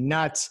drove me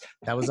nuts.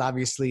 That was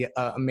obviously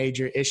a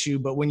major issue.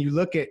 But when you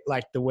look at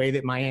like the way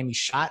that Miami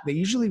shot, they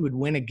usually would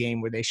win a game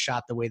where they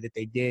shot the way that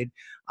they did.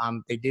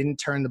 They didn't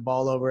turn the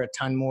ball over a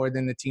ton more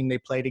than the team they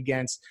played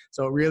against.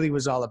 So it really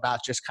was all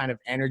about just kind of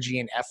energy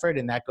and effort.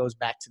 And that goes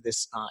back to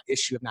this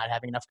issue of not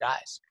having enough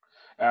guys.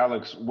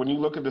 Alex, when you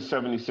look at the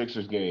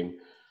 76ers game,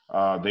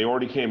 they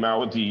already came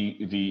out with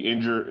the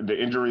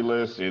injury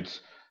list. It's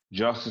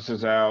Justice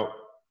is out,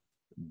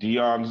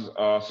 Dion's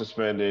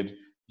suspended,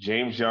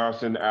 James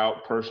Johnson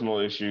out, personal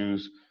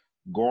issues,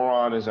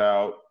 Goran is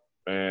out,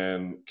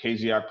 and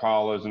KZ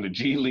Okpala is in the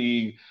G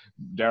League,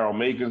 Daryl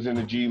Macon's in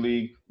the G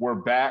League. We're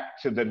back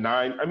to the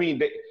 9. I mean,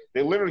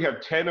 they literally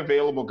have 10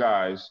 available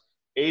guys.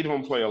 8 of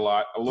them play a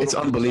lot. It's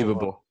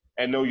unbelievable.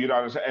 And no, you're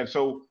not. And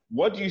so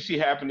what do you see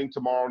happening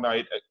tomorrow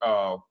night?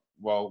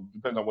 Well,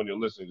 depends on when you're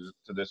listening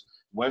to this.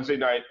 Wednesday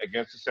night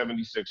against the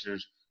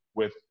 76ers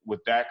with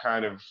that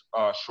kind of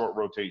short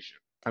rotation.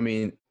 I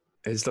mean,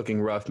 it's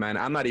looking rough, man.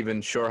 I'm not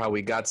even sure how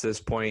we got to this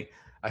point.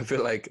 I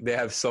feel like they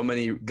have so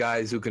many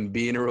guys who can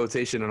be in a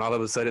rotation, and all of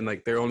a sudden,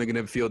 like, they're only going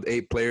to field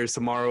 8 players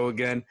tomorrow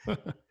again.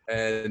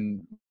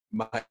 And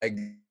my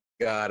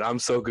God, I'm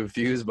so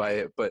confused by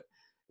it. But,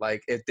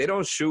 like, if they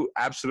don't shoot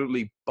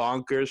absolutely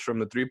bonkers from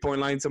the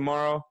three-point line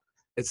tomorrow,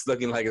 it's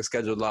looking like a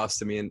scheduled loss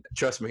to me. And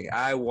trust me,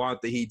 I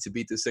want the Heat to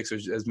beat the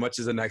Sixers as much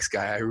as the next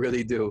guy. I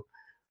really do.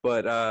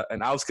 But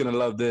and I was going to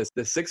love this.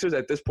 The Sixers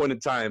at this point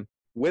in time,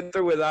 with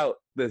or without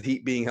the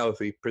Heat being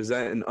healthy,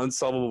 present an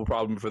unsolvable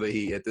problem for the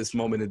Heat at this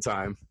moment in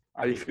time.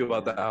 How do you feel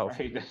about that, Alf? I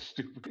hate that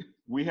stupid.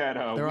 We had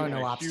there are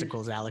no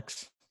obstacles,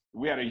 Alex.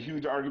 We had a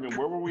huge argument.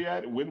 Where were we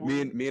at?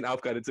 Me and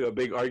Alf got into a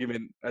big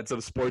argument at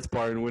some sports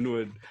bar in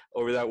Wynwood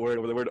over the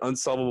word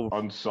unsolvable.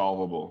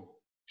 Unsolvable.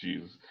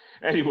 Jesus.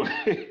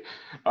 Anyway,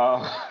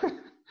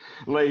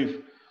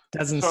 Leif.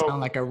 Doesn't sound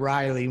like a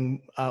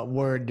Riley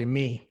word to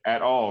me.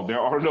 At all.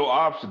 There are no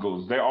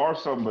obstacles. There are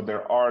some, but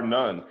there are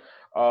none.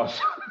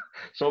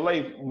 So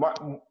Leif,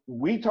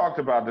 we talked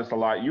about this a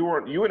lot. You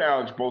and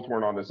Alex both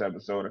weren't on this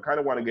episode. I kind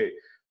of want to get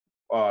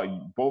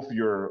both of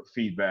your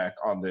feedback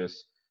on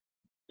this.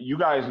 You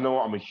guys know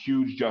I'm a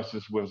huge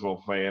Justice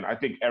Winslow fan. I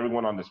think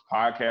everyone on this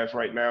podcast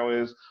right now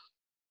is.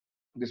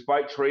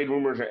 Despite trade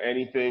rumors or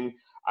anything,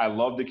 I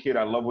love the kid.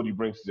 I love what he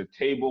brings to the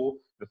table.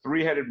 The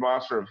three-headed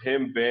monster of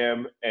him,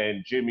 Bam,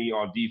 and Jimmy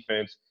on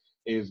defense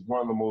is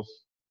one of the most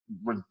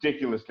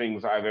ridiculous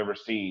things I've ever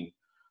seen.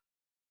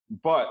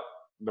 But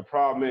the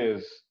problem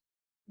is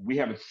we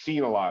haven't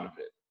seen a lot of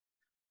it.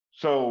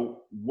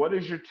 So what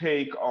is your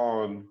take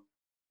on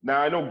 –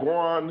 now I know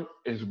Goran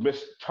has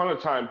missed a ton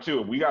of time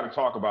too. We got to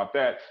talk about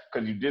that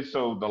because you did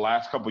so the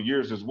last couple of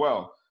years as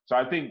well. So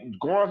I think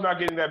Goran's not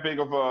getting that big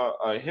of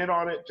a hit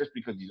on it just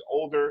because he's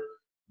older.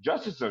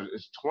 Justice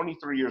is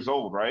 23 years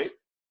old, right?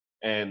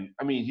 And,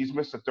 I mean, he's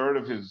missed a third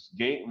of his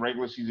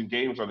regular season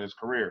games on his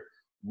career.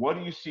 What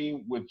do you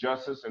see with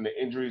Justice and the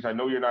injuries? I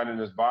know you're not in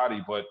his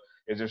body, but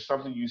is there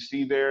something you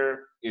see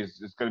there?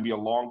 Is it going to be a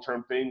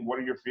long-term thing? What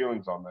are your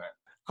feelings on that?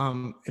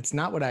 It's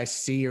not what I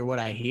see or what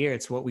I hear.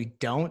 It's what we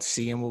don't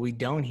see and what we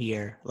don't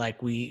hear. Like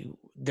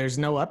there's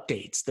no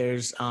updates.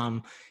 There's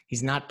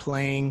he's not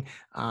playing.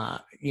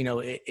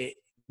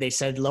 They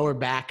said lower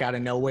back out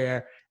of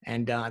nowhere,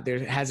 and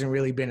there hasn't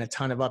really been a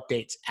ton of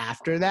updates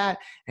after that.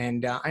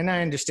 And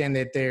I understand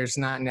that there's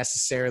not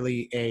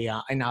necessarily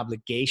an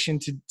obligation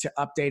to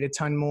update a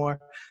ton more.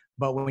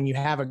 But when you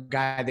have a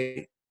guy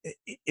that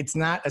it's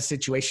not a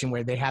situation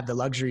where they have the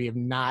luxury of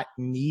not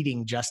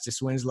needing Justice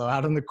Winslow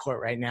out on the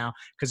court right now,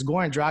 because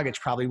Goran Dragic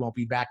probably won't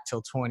be back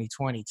till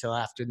 2020, till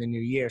after the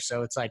new year.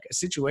 So it's like a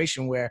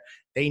situation where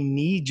they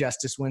need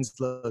Justice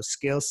Winslow's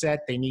skill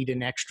set. They need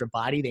an extra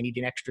body. They need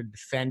an extra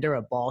defender,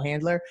 a ball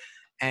handler.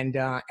 And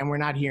we're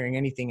not hearing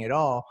anything at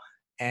all.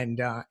 And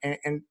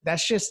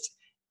that's just,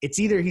 it's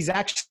either he's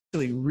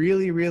actually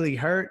really, really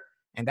hurt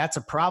and that's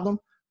a problem,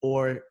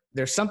 or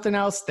there's something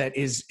else that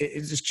it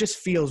just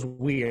feels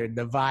weird.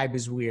 The vibe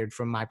is weird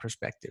from my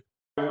perspective.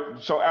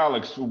 So,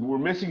 Alex, we're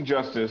missing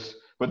Justice,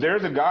 but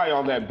there's a guy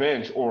on that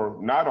bench or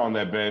not on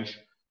that bench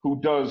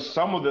who does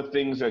some of the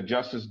things that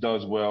Justice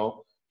does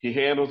well. He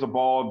handles the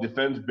ball,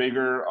 defends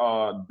bigger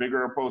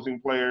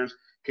opposing players,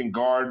 can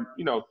guard,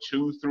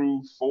 2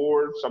 through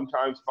 4,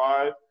 sometimes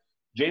 5.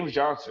 James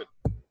Johnson.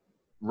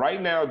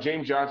 Right now,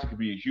 James Johnson could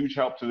be a huge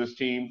help to this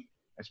team.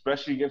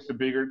 especially against the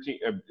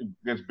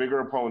against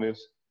bigger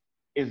opponents.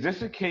 Is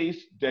this a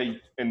case that,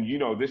 and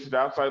this is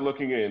outside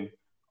looking in,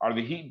 are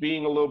the Heat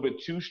being a little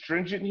bit too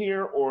stringent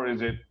here, or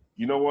is it,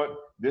 what,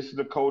 this is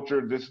the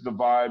culture, this is the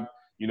vibe,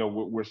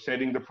 we're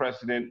setting the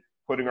precedent,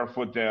 putting our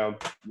foot down.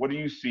 What do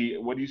you see?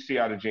 What do you see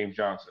out of James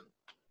Johnson?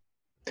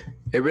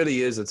 It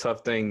really is a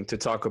tough thing to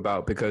talk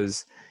about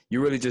because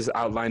you really just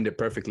outlined it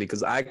perfectly,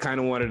 because I kind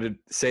of wanted to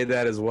say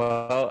that as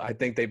well. I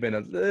think they've been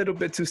a little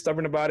bit too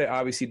stubborn about it.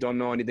 Obviously don't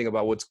know anything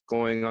about what's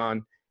going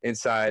on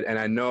inside. And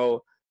I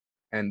know,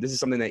 and this is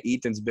something that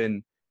Ethan's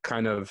been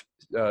kind of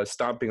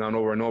stomping on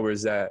over and over,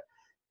 is that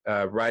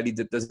Riley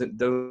doesn't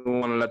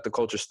want to let the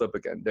culture slip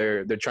again.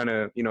 They're trying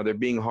to, they're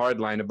being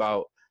hardline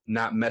about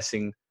not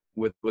messing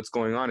with what's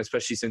going on,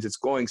 especially since it's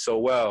going so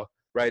well,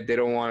 right? They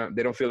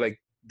don't feel like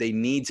they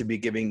need to be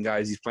giving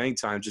guys these playing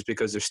time just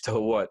because they're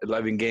still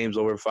 11 games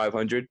over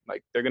 500.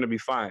 Like, they're going to be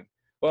fine.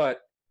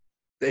 But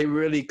they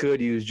really could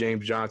use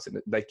James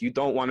Johnson. Like, you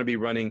don't want to be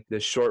running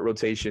this short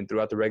rotation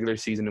throughout the regular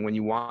season, and when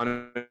you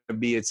want to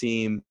be a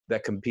team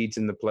that competes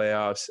in the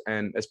playoffs,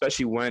 and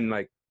especially when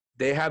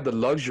they have the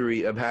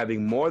luxury of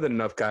having more than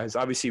enough guys.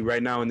 Obviously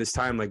right now in this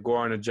time,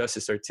 Goran and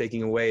Justice are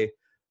taking away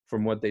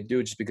from what they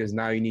do, just because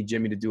now you need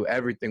Jimmy to do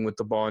everything with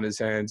the ball in his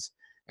hands.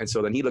 And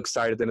so then he looks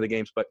tired at the end of the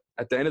games. But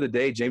at the end of the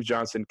day, James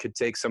Johnson could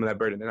take some of that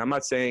burden. And I'm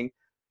not saying,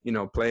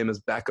 play him as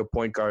backup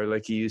point guard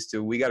like he used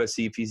to. We got to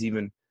see if he's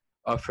even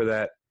up for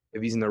that,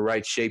 if he's in the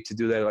right shape to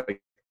do that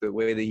like the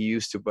way that he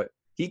used to. But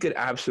he could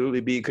absolutely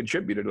be a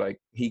contributor.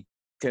 He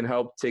can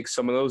help take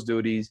some of those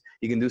duties.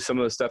 He can do some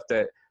of the stuff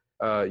that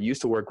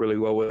used to work really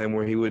well with him,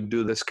 where he would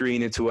do the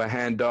screen into a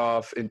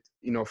handoff and,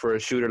 for a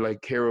shooter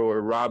like Hero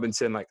or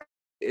Robinson.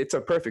 It's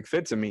a perfect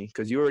fit to me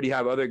because you already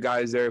have other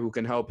guys there who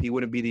can help. He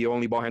wouldn't be the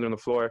only ball handler on the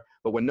floor.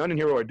 But when Nunn and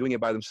Hero are doing it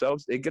by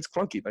themselves, it gets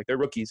clunky. They're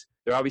rookies.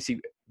 They're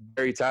obviously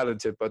very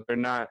talented, but they're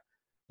not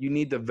 – you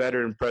need the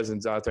veteran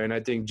presence out there. And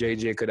I think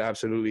JJ could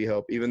absolutely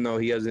help, even though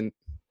he hasn't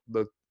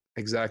looked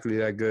exactly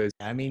that good.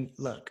 I mean,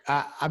 look,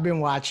 I've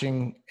been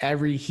watching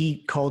every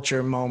Heat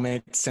culture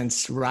moment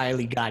since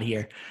Riley got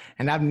here.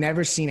 And I've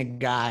never seen a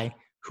guy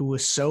who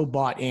was so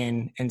bought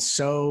in and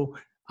so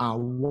 –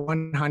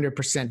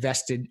 100%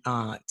 vested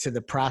to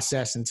the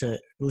process and to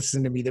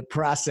the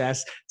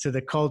process, to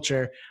the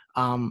culture,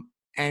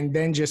 and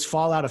then just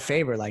fall out of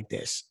favor like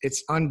this.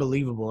 It's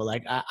unbelievable.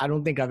 I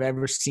don't think I've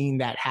ever seen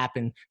that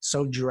happen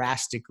so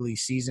drastically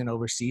season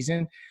over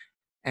season.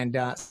 And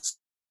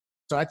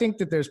so I think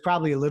that there's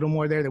probably a little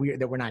more there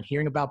that we're not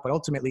hearing about, but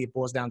ultimately it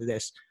boils down to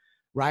this.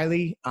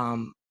 Riley,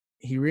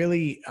 he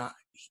really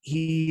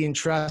he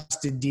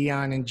entrusted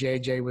Dion and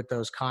JJ with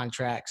those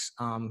contracts.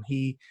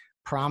 He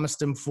promised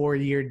them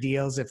 4-year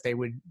deals if they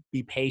would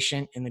be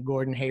patient in the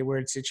Gordon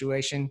Hayward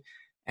situation.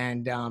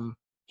 And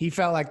he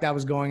felt like that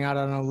was going out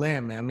on a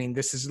limb. I mean,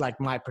 this is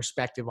my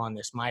perspective on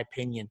this. My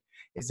opinion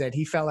is that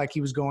he felt like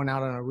he was going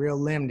out on a real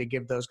limb to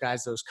give those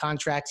guys those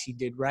contracts. He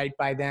did right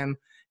by them.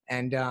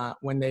 And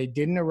when they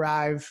didn't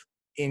arrive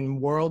in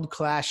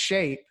world-class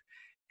shape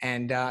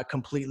and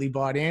completely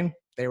bought in,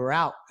 they were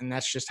out. And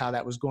that's just how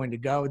that was going to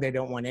go. They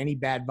don't want any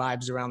bad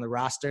vibes around the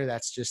roster.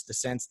 That's just the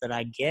sense that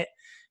I get.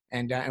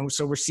 And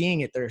so we're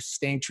seeing it. They're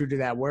staying true to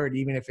that word,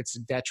 even if it's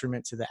a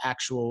detriment to the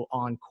actual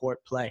on-court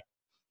play.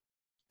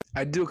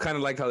 I do kind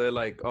of like how they're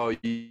like, oh,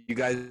 you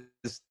guys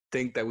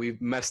think that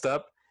we've messed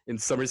up in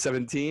summer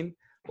 17?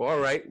 Well, all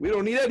right. We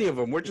don't need any of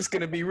them. We're just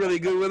going to be really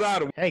good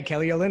without them. Hey,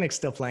 Kelly Olynyk's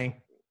still playing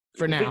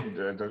for now.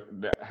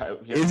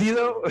 Is he,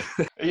 though?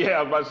 Yeah,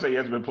 I was about to say he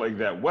hasn't been playing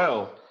that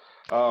well.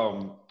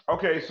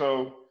 Okay,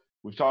 so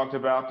we've talked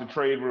about the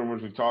trade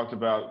rumors. We've talked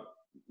about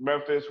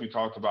Memphis. We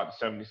talked about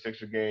the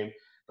 76er game.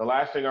 The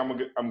last thing I'm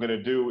going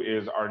to do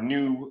is our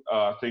new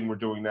thing we're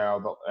doing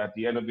now at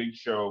the end of each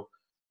show,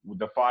 with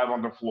the 5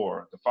 on the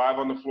floor. The 5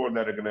 on the floor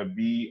that are going to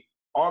be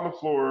on the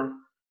floor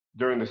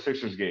during the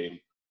Sixers game.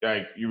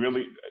 You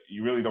really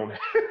don't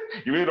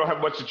you really don't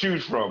have much to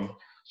choose from.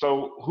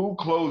 So who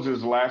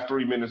closes the last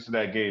 3 minutes of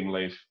that game,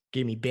 Leif?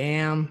 Give me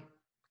Bam.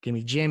 Give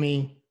me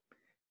Jimmy.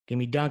 Give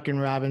me Duncan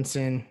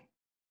Robinson.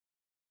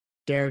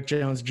 Derrick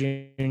Jones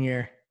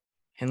Jr.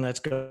 And let's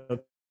go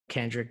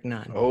Kendrick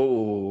Nunn.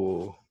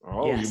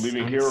 Yes, you're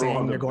leaving Hero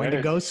on the they're going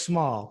to go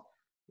small.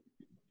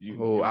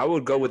 I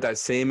would go with that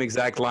same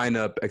exact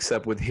lineup,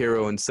 except with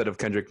Hero instead of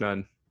Kendrick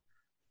Nunn.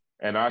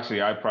 And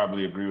actually, I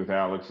probably agree with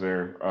Alex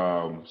there.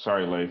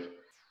 Sorry, Leif.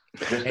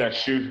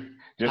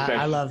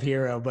 I love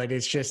Hero, but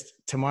it's just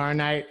tomorrow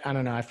night. I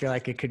don't know. I feel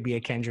like it could be a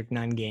Kendrick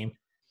Nunn game.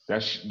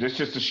 That's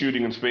just the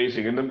shooting and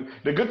spacing. And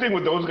the good thing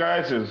with those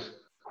guys is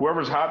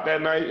whoever's hot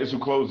that night is who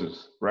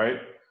closes, right?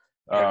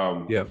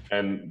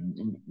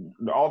 And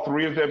all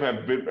three of them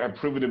have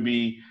proven to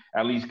be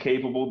at least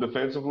capable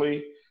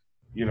defensively.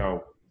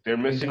 They're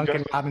missing. And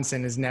Duncan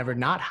Robinson is never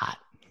not hot.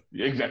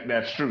 Exactly,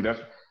 that's true.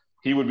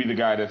 He would be the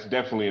guy that's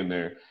definitely in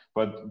there.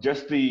 But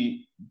just the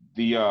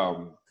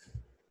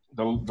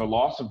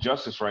loss of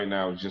Justice right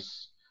now is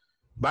just.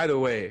 By the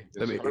way,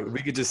 we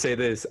could just say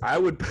this. I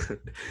want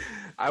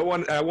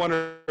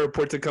a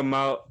report to come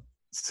out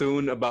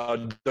soon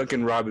about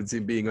Duncan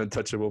Robinson being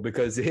untouchable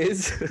because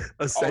his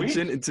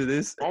ascension into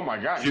this oh my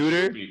God,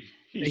 shooter,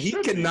 he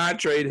cannot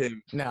trade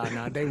him.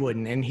 No, they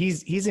wouldn't. And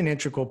he's an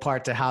integral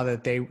part to how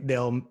that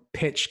they'll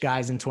pitch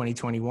guys in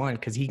 2021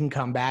 because he can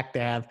come back to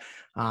have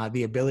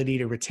the ability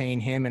to retain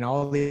him and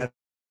all the other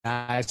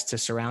guys to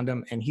surround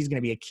him, and he's going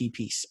to be a key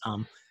piece.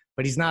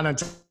 But he's not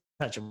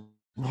untouchable.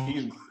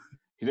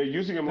 They're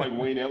using him like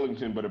Wayne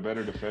Ellington, but a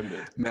better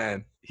defender.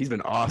 Man, he's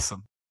been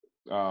awesome.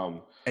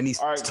 And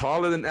he's right.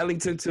 taller than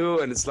Ellington too,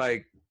 and it's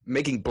like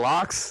making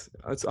blocks.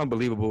 It's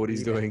unbelievable what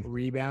he's doing.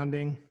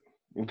 Rebounding.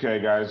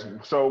 Okay, guys.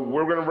 So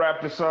we're gonna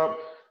wrap this up.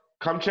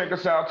 Come check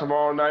us out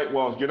tomorrow night.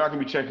 Well, you're not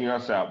gonna be checking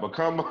us out, but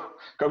come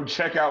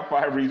check out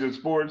 5 Reasons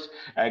Sports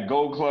at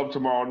Gold Club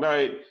tomorrow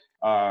night.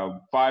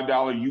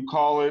 $5 you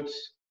call it.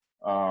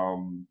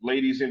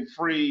 Ladies in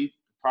free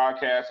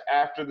podcast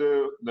after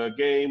the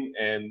game,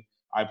 and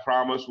I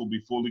promise we'll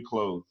be fully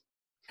clothed.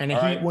 And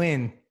the Heat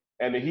win.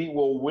 And the Heat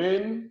will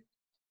win,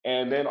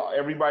 and then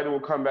everybody will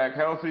come back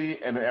healthy,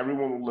 and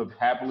everyone will live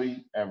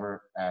happily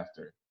ever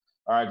after.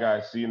 All right,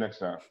 guys. See you next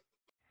time.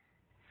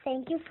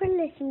 Thank you for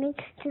listening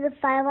to the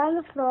 5 on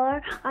the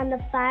Floor on the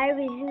 5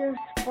 Reasons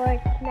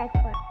Sports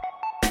Network.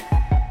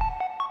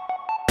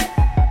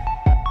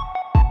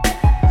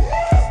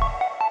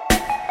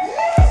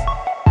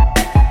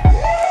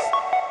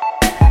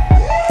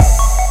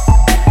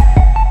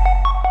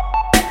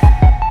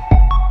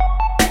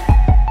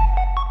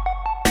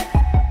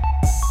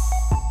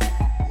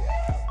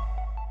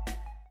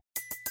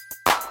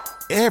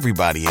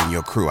 Everybody in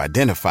your crew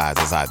identifies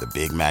as either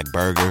Big Mac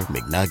Burger,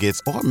 McNuggets,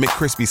 or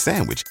McCrispy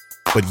Sandwich.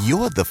 But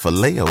you're the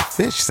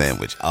Filet-O-Fish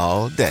Sandwich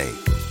all day.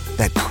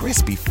 That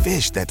crispy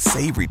fish, that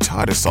savory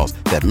tartar sauce,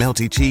 that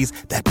melty cheese,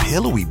 that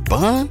pillowy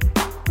bun.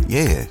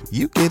 Yeah,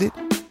 you get it.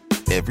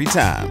 Every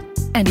time.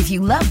 And if you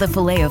love the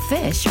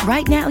Filet-O-Fish,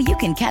 right now you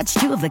can catch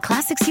 2 of the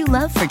classics you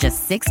love for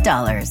just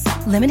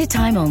 $6. Limited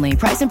time only.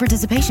 Price and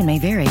participation may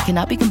vary.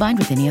 Cannot be combined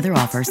with any other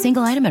offer.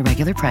 Single item at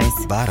regular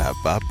price.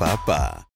 Ba-da-ba-ba-ba.